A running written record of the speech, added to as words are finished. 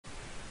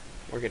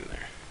We're getting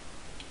there.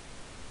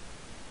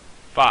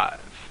 5,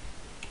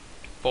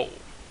 4,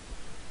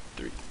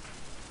 3.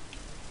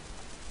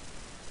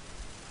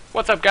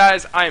 What's up,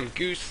 guys? I am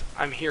Goose.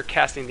 I'm here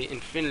casting the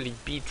Infinity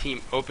B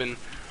Team Open.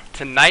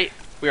 Tonight,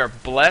 we are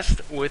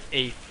blessed with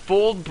a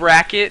full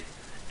bracket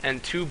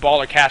and 2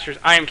 baller casters.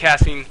 I am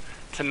casting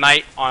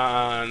tonight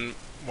on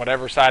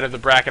whatever side of the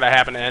bracket I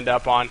happen to end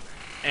up on.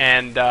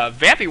 And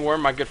Vampy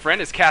Worm, my good friend,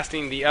 is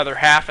casting the other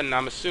half, and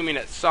I'm assuming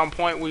at some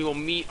point we will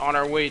meet on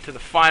our way to the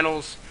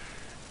finals.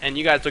 And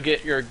you guys will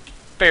get your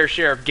fair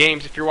share of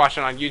games. If you're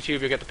watching on YouTube,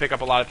 you'll get to pick up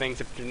a lot of things.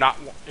 If you're not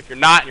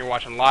and you're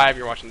watching live,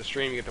 you're watching the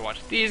stream, you get to watch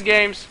these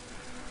games.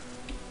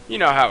 You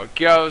know how it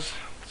goes.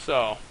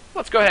 So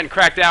let's go ahead and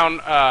crack down.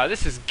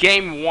 This is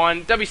game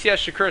 1,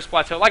 WCS Shakuras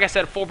Plateau. Like I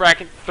said, full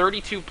bracket,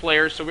 32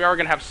 players, so we are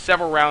going to have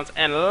several rounds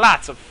and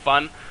lots of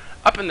fun.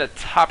 Up in the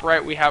top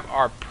right, we have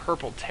our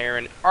purple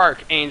Terran,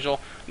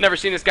 Archangel. Never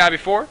seen this guy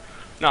before.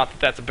 Not that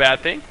that's a bad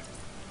thing.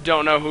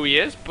 Don't know who he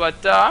is,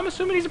 but I'm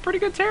assuming he's a pretty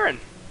good Terran.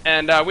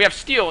 And we have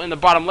Steel in the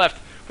bottom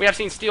left. We have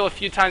seen Steel a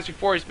few times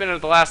before. He's been at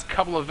the last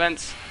couple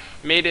events.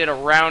 Made it a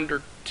round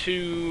or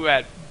 2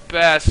 at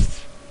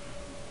best.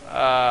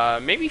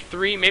 Maybe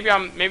 3.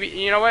 Maybe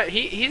you know what?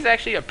 He's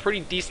actually a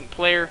pretty decent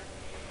player,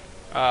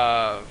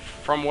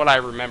 from what I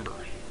remember.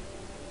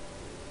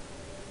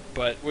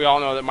 But we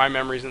all know that my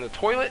memory's in the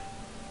toilet.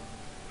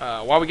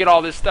 While we get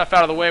all this stuff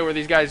out of the way, where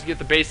these guys get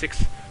the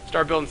basics,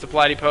 start building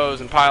supply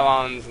depots and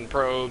pylons and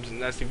probes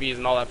and SCVs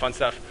and all that fun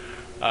stuff.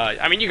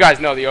 I mean, you guys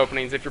know the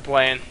openings if you're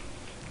playing.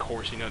 Of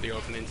course you know the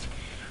openings.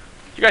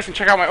 You guys can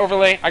check out my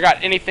overlay. I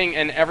got anything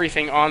and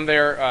everything on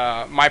there.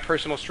 My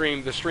personal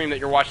stream, the stream that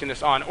you're watching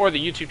this on, or the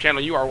YouTube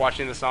channel you are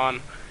watching this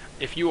on.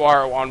 If you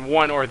are on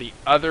one or the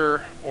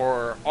other,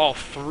 or all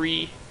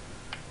 3,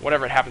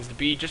 whatever it happens to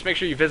be, just make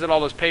sure you visit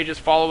all those pages,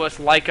 follow us,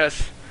 like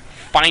us,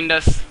 find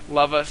us,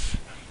 love us.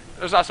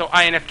 There's also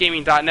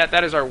infgaming.net.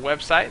 That is our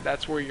website.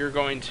 That's where you're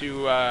going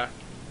to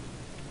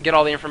get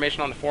all the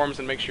information on the forums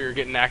and make sure you're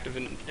getting active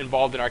and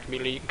involved in our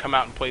community. You can come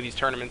out and play these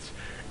tournaments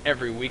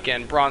every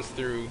weekend. Bronze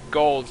through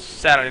gold,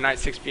 Saturday night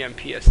 6 p.m.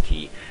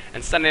 PST,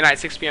 and Sunday night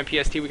 6 p.m.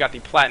 PST we got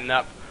the platinum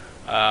up.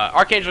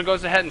 Archangel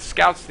goes ahead and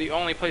scouts the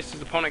only places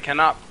his opponent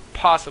cannot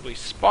possibly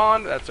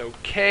spawn. That's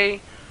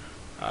okay.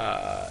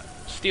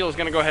 Steel is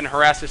going to go ahead and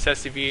harass this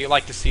SCV. I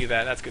like to see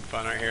that. That's good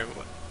fun right here.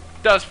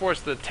 It does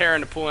force the Terran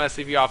to pull an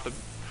SCV off the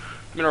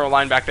mineral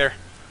line back there.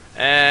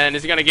 And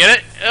is he going to get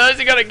it? Is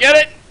he going to get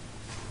it?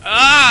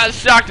 Ah,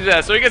 shocked to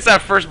death. So he gets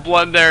that first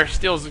blood there.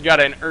 Steel's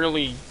got an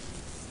early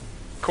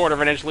 1/4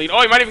 of an inch lead.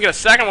 Oh, he might even get a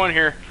second one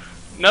here.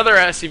 Another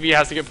SCV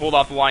has to get pulled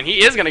off the line.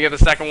 He is going to get the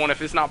second one if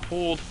it's not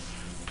pulled.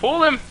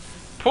 Pull him.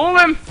 Pull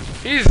him.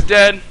 He's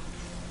dead.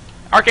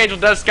 Archangel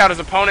does scout his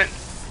opponent.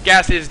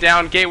 Gas is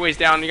down. Gateway's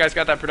down. You guys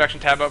got that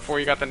production tab up for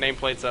you. Got the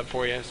nameplates up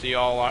for you, so you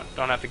all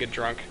don't have to get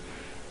drunk.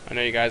 I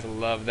know you guys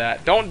love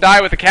that. Don't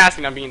die with the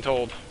casting, I'm being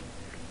told.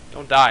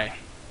 Don't die.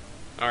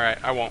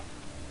 Alright, I won't.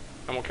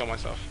 I won't kill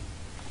myself.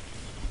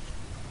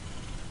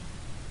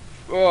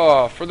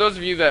 Oh, for those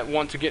of you that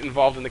want to get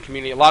involved in the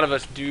community, a lot of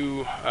us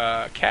do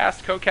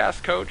cast,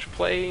 co-cast, coach,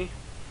 play,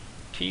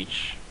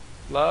 teach,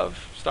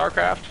 love,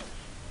 StarCraft.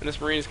 And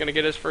this Marine is going to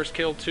get his first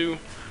kill too.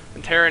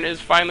 And Terran is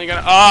finally going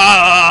to...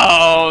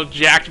 Oh,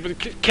 jacked.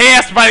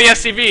 KS'd by the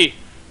SCV.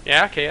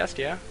 Yeah, KS'd,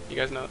 yeah. You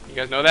guys know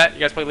that? You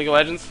guys play League of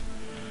Legends?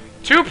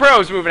 2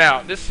 pros moving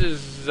out. This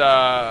is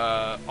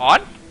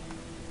odd.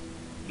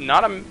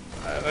 Not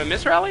a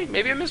miss rally?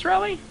 Maybe a miss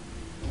rally?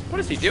 What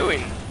is he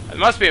doing? It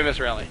must be a miss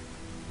rally.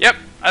 Yep,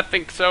 I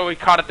think so. He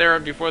caught it there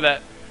before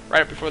that,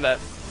 right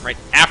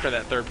after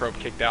that 3rd probe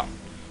kicked out.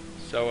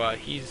 So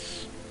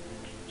he's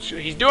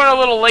doing a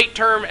little late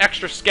term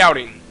extra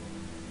scouting.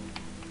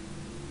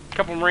 A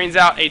couple Marines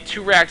out, a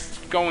 2 racks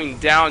going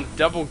down,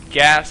 double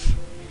gas,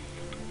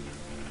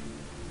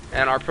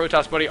 and our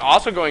Protoss buddy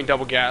also going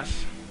double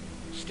gas.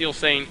 Steel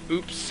saying,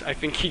 "Oops," I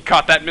think he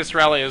caught that miss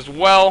rally as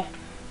well.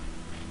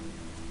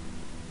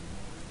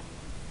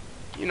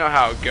 You know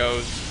how it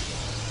goes.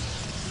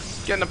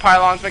 Getting the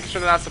pylons, making sure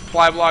they're not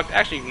supply blocked.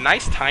 Actually,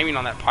 nice timing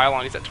on that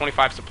pylon. He's at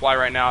 25 supply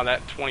right now.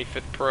 That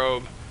 25th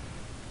probe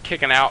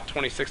kicking out.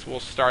 26 will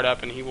start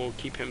up, and he will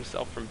keep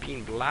himself from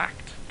being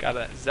blacked. Got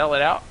to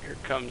zealot out. Here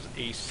comes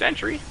a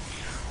sentry.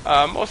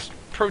 Most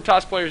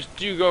Protoss players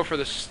do go for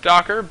the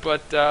Stalker,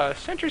 but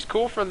sentry's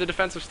cool from the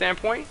defensive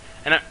standpoint.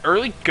 And an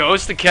early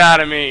Ghost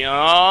Academy.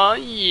 Oh,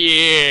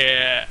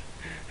 yeah.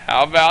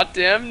 How about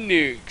them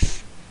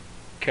nukes?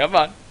 Come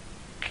on.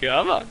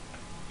 Come on.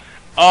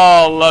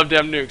 Oh, love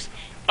them nukes.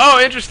 Oh,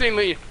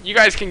 interestingly, you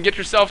guys can get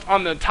yourself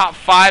on the top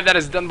 5. That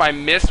is done by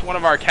Miss, one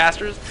of our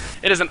casters.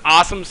 It is an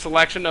awesome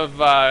selection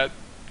of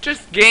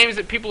just games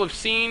that people have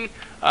seen,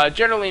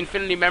 generally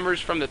Infinity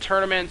members from the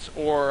tournaments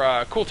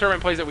or cool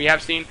tournament plays that we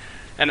have seen.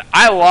 And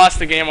I lost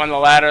the game on the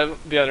ladder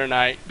the other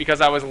night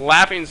because I was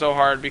laughing so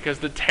hard because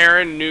the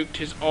Terran nuked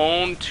his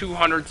own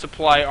 200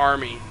 supply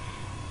army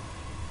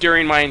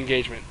during my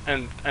engagement,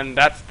 and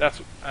that's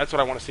what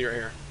I want to see right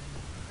here.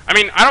 I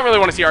mean, I don't really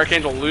want to see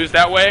Archangel lose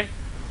that way,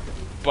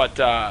 but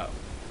I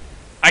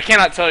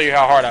cannot tell you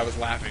how hard I was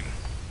laughing.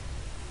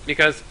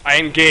 because I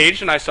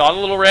engaged and I saw the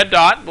little red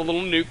dot, the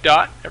little nuke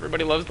dot.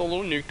 Everybody loves the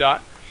little nuke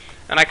dot.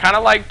 And I kind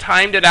of like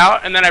timed it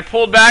out, and then I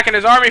pulled back and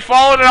his army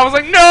followed, and I was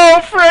like, no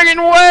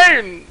friggin' way!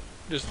 And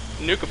just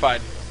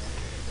nukified.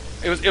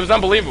 It was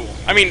unbelievable.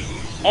 I mean,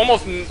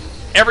 almost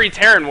every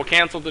Terran will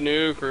cancel the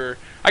nuke, or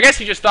I guess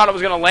he just thought it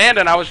was going to land,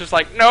 and I was just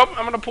like, nope,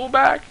 I'm going to pull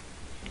back.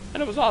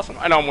 And it was awesome.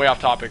 I know I'm way off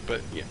topic,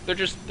 but yeah, they're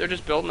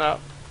just building up.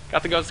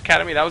 Got the Ghost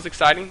Academy. That was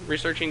exciting.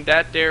 Researching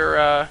that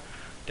their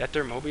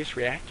Mobius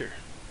reactor.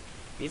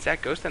 Needs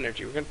that ghost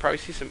energy. We're going to probably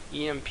see some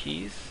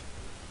EMPs.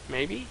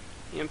 Maybe?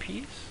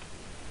 EMPs?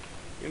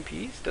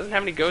 EMPs? Doesn't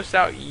have any ghosts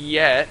out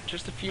yet.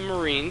 Just a few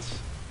Marines.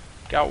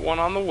 Got one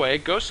on the way.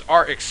 Ghosts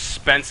are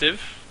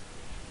expensive,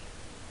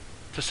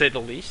 to say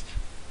the least.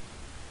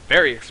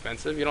 Very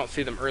expensive. You don't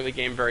see them early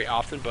game very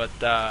often, but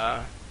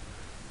that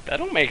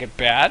don't make it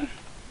bad.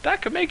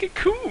 That could make it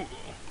cool.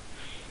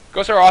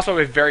 Ghosts are also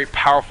a very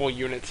powerful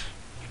unit.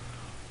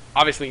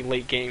 Obviously,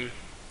 late game.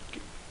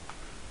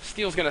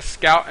 Steel's going to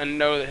scout and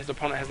know that his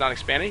opponent has not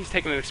expanded. He's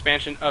taking an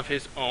expansion of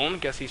his own.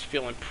 Guess he's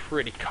feeling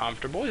pretty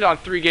comfortable. He's on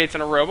 3 gates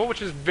and a robo,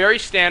 which is very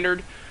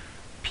standard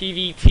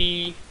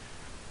PVT.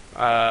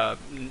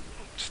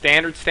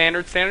 Standard.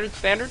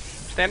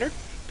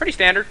 Pretty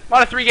standard. A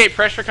lot of 3-gate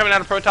pressure coming out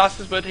of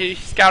Protosses, but he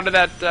scouted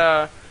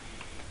that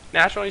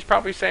natural. He's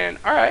probably saying,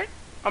 alright,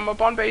 I'm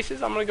up on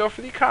bases. I'm going to go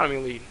for the economy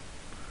lead.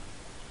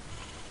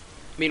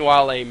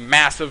 Meanwhile, a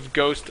massive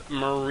Ghost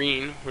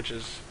Marine, which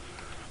is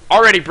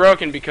already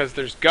broken because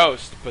there's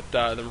Ghost, but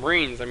the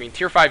Marines, I mean,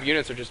 tier 5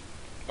 units are just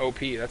OP.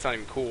 That's not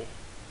even cool.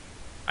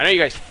 I know you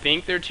guys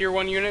think they're tier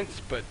 1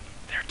 units, but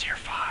they're tier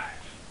 5.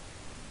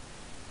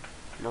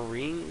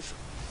 Marines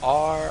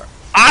are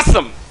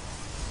awesome!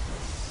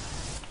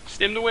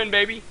 Stim to win,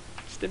 baby.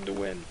 Stim to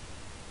win.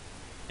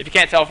 If you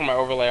can't tell from my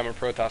overlay, I'm a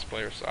Protoss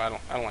player, so I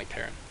don't like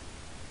Terran.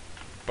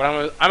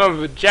 But I'm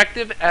as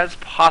objective as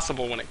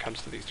possible when it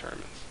comes to these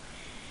tournaments.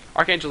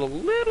 Archangel's a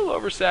little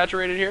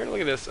oversaturated here. Look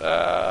at this.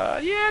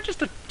 Yeah,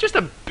 just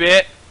a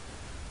bit.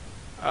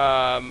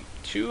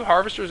 2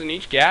 harvesters in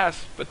each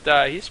gas, but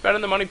he's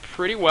spending the money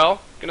pretty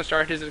well. Gonna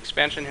start his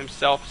expansion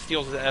himself.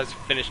 Steels has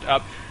finished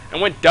up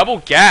and went double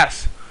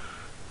gas.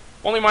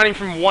 Only mining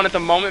from 1 at the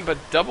moment, but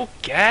double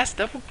gas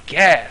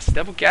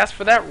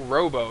for that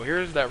robo.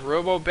 Here's that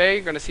robo bay.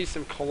 You're gonna see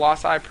some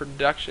Colossi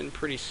production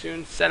pretty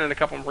soon. Sending a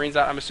couple Marines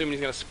out. I'm assuming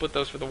he's gonna split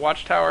those for the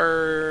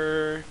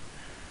watchtower.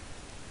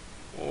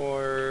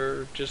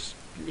 Or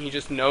he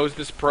just knows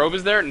this probe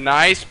is there.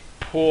 Nice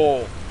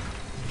pull.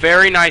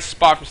 Very nice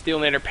spot from Steel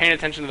Nader. Paying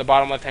attention to the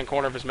bottom left-hand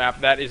corner of his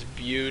map. That is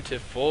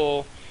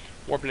beautiful.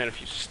 Warping in a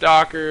few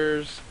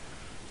Stalkers.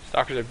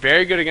 Stalkers are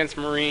very good against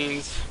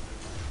Marines,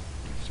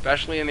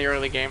 especially in the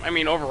early game. I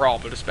mean, overall,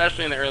 but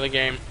especially in the early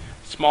game.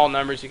 Small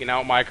numbers, you can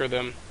out-micro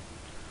them.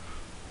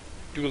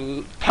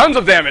 Do tons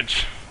of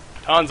damage.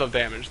 Tons of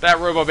damage. That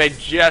Robo Bay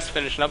just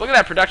finishing up. Look at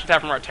that production tab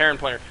from our Terran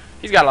player.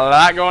 He's got a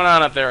lot going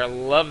on up there. I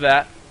love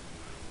that.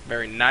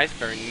 Very nice,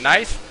 very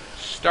nice.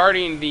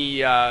 Starting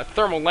the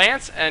Thermal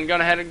Lance and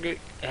gonna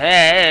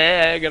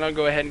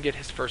go ahead and get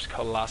his first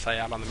Colossi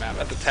out on the map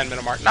at the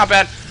 10-minute mark. Not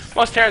bad.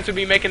 Most Terrans would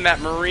be making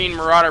that Marine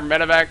Marauder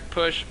medevac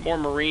push. More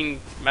Marine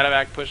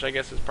medevac push, I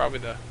guess, is probably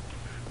the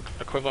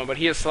equivalent. But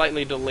he is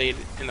slightly delayed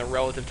in the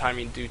relative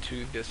timing due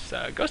to this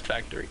Ghost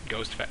Factory.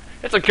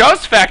 It's a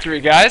Ghost Factory,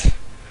 guys!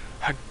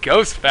 A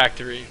Ghost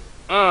Factory.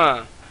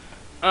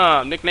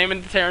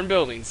 Nicknaming the Terran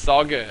buildings. It's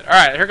all good.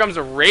 Alright, here comes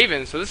a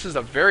Raven. So this is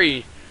a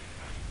very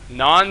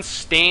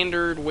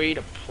non-standard way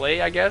to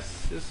play, I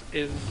guess,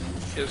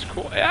 is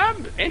cool. Yeah,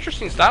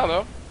 interesting style,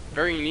 though.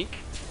 Very unique.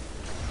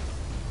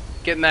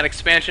 Getting that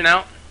expansion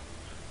out.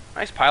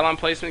 Nice pylon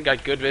placement.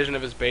 Got good vision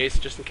of his base,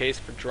 just in case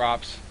for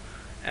drops.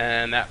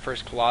 And that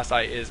first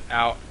Colossi is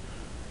out.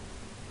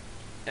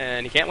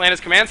 And he can't land his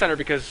command center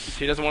because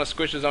he doesn't want to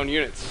squish his own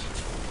units.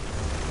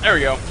 There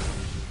we go.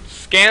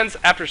 Scans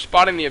after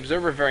spotting the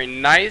observer. Very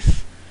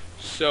nice.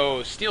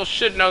 So Steel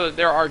should know that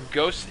there are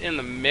ghosts in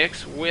the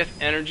mix with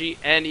energy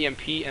and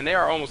EMP, and they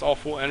are almost all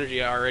full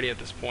energy already at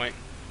this point,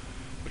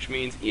 which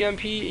means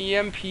EMP.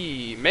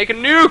 Make a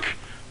nuke.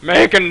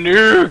 Make a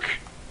nuke.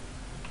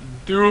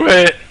 Do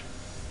it.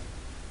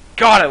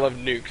 God, I love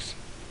nukes.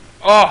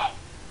 Oh,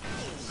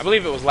 I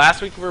believe it was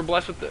last week we were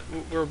blessed with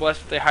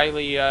a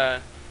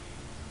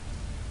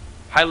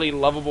highly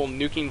lovable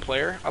nuking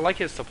player. I like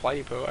his supply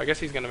depot. I guess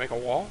he's gonna make a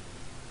wall.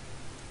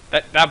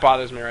 That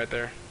bothers me right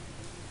there.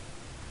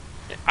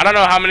 I don't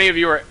know how many of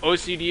you are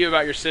OCD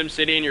about your Sim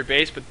City and your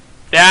base, but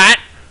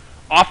that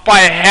off by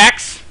a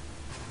hex.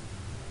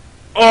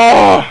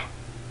 Oh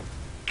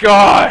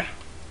God.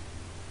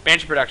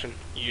 Banshee production.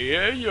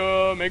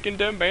 Yeah, making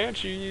them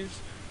banshees.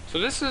 So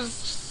this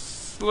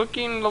is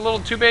looking a little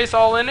 2-base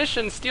all-in-ish,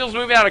 and Steel's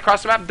moving out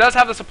across the map. Does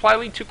have the supply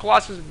lead. 2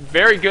 Colossus,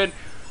 very good.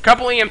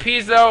 Couple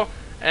EMPs though,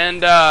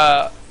 and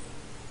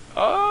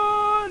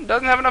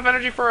doesn't have enough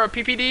energy for a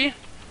PPD,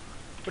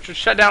 which would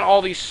shut down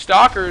all these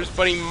Stalkers,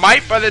 but he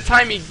might by the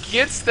time he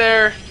gets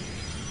there.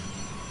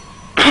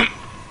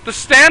 The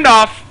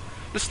standoff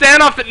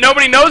that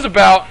nobody knows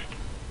about.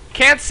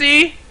 Can't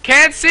see.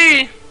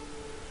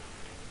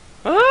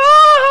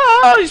 Ah!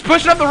 He's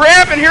pushing up the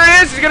ramp, and here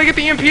it is. He's going to get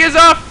the EMPs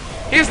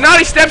off. He is not.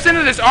 He steps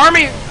into this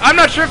army. I'm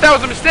not sure if that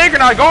was a mistake or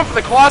not. Going for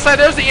the claw side.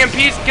 There's the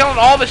EMPs, killing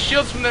all the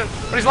shields from the...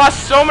 But he's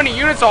lost so many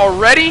units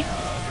already.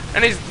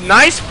 And these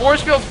nice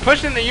force fields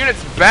pushing the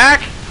units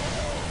back.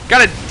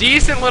 Got a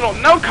decent little...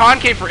 No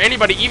concave for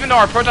anybody, even though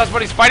our Protoss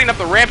buddy's fighting up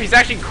the ramp. He's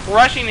actually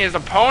crushing his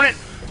opponent.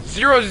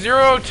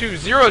 0-0 to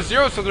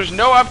 0-0, so there's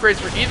no upgrades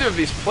for either of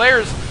these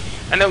players.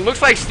 And it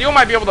looks like Steel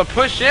might be able to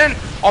push in,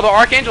 although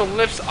Archangel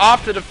lifts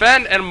off to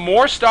defend, and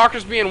more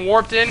Stalkers being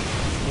warped in.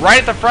 Right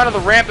at the front of the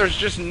ramp, there's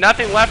just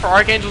nothing left for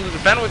Archangel to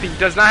defend with. He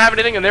does not have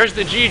anything, and there's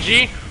the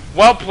GG.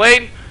 Well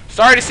played.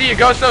 Sorry to see you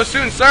go so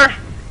soon, sir.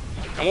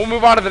 And we'll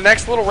move on to the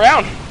next little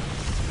round.